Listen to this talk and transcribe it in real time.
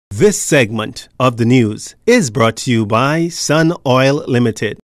This segment of the news is brought to you by Sun Oil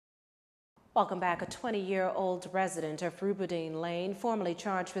Limited. Welcome back. A 20-year-old resident of Rubidine Lane, formerly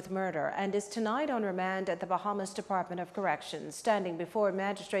charged with murder, and is tonight on remand at the Bahamas Department of Corrections. Standing before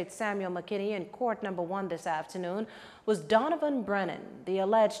Magistrate Samuel McKinney in Court Number 1 this afternoon was Donovan Brennan, the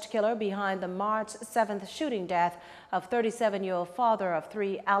alleged killer behind the March 7th shooting death of 37-year-old father of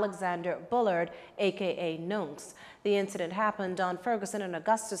three, Alexander Bullard, a.k.a. Nunks. The incident happened on Ferguson and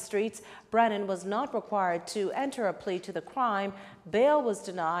Augusta Streets. Brennan was not required to enter a plea to the crime. Bail was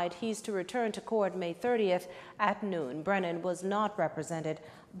denied. He's to return to court May 30th at noon. Brennan was not represented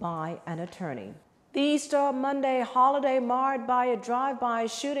by an attorney. The Easter Monday holiday marred by a drive-by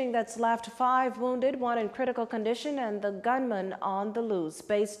shooting that's left 5 wounded, 1 in critical condition, and the gunman on the loose.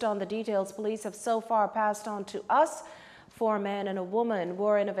 Based on the details police have so far passed on to us, 4 men and a woman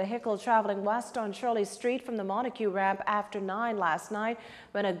were in a vehicle traveling west on Shirley Street from the Montague ramp after 9 last night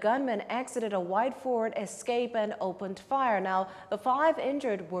when a gunman exited a white Ford Escape and opened fire. Now, the 5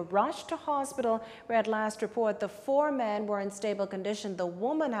 injured were rushed to hospital, where at last report the 4 men were in stable condition. The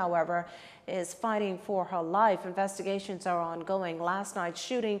woman, however, is fighting for her life. Investigations are ongoing. Last night's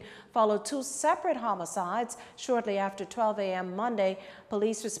shooting followed 2 separate homicides. Shortly after 12 a.m. Monday,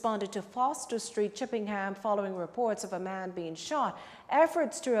 police responded to Foster Street, Chippingham, following reports of a man being shot.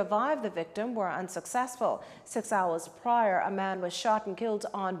 Efforts to revive the victim were unsuccessful. 6 hours prior, a man was shot and killed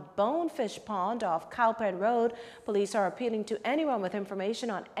on Bonefish Pond off Cowpen Road. Police are appealing to anyone with information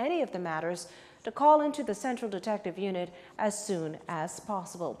on any of the matters to call into the Central Detective Unit as soon as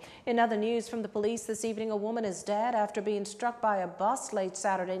possible. In other news from the police this evening, a woman is dead after being struck by a bus late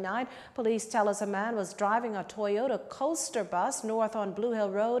Saturday night. Police tell us a man was driving a Toyota Coaster bus north on Blue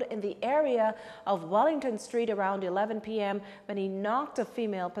Hill Road in the area of Wellington Street around 11 p.m. when he knocked a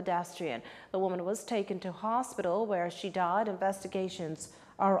female pedestrian. The woman was taken to hospital where she died. Investigations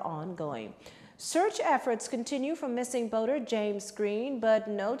are ongoing. Search efforts continue for missing boater James Green, but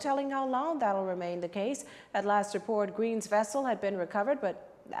no telling how long that'll remain the case. At last report, Green's vessel had been recovered, but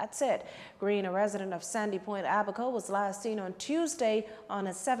that's it. Green, a resident of Sandy Point, Abaco, was last seen on Tuesday on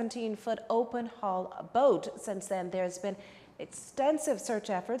a 17-foot open hull boat. Since then, there's been extensive search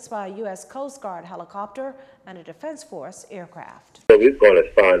efforts by a U.S. Coast Guard helicopter and a Defense Force aircraft. So we've gone as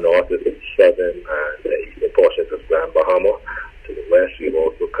far north as the southern and eastern portions of Grand Bahama. To the west, we've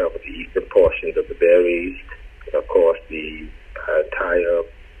also covered the eastern portions of the Berries, and of course the entire,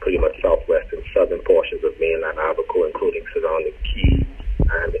 pretty much southwest and southern portions of mainland Abaco, including surrounding Keys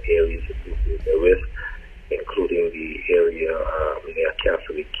and the areas of the risk, including the area near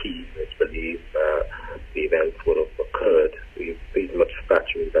Castle Keys. It's believed the events would have occurred. We've pretty much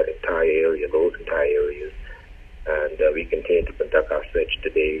spatulated that entire area, those entire areas, and we continue to conduct our search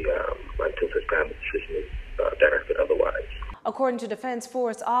today until such time the decision is directed otherwise. According to Defense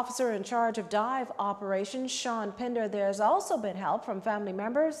Force officer in charge of dive operations, Sean Pinder, there's also been help from family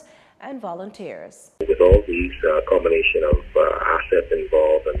members and volunteers. With all these combination of assets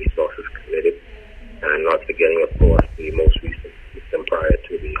involved and resources committed, and not forgetting, of course, the most recent system prior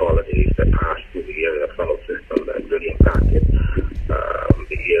to the holidays that passed through the area funnel system that really impacted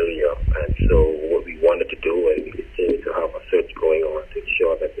the area. And so what we wanted to do, and we continue to have a search going on to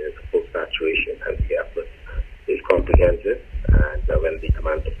ensure that there's a full saturation and the effort is comprehensive. And when the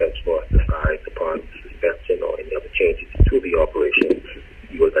Command Defense Force decides upon suspension or any other changes to the operation,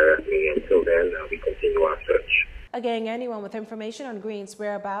 you will direct me. Until then, we continue our search. Again, anyone with information on Green's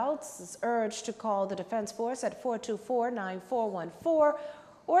whereabouts is urged to call the Defense Force at 424-9414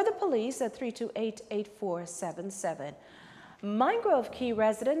 or the police at 328-8477. Mangrove Key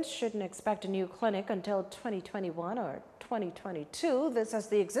residents shouldn't expect a new clinic until 2021 or 2022. This as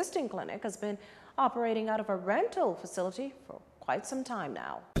the existing clinic has been operating out of a rental facility for quite some time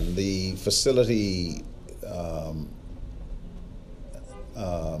now. The facility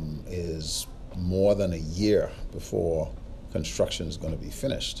is more than a year before construction is going to be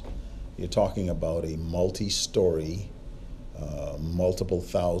finished. You're talking about a multi-story, multiple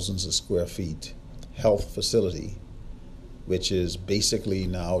thousands of square feet health facility, which is basically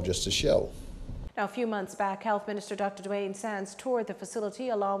now just a shell. Now, a few months back, Health Minister Dr. Dwayne Sands toured the facility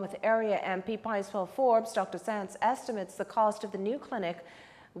along with area MP Picewell Forbes. Dr. Sands estimates the cost of the new clinic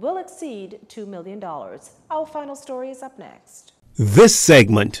will exceed $2 million. Our final story is up next. This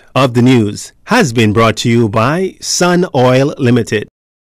segment of the news has been brought to you by Sun Oil Limited.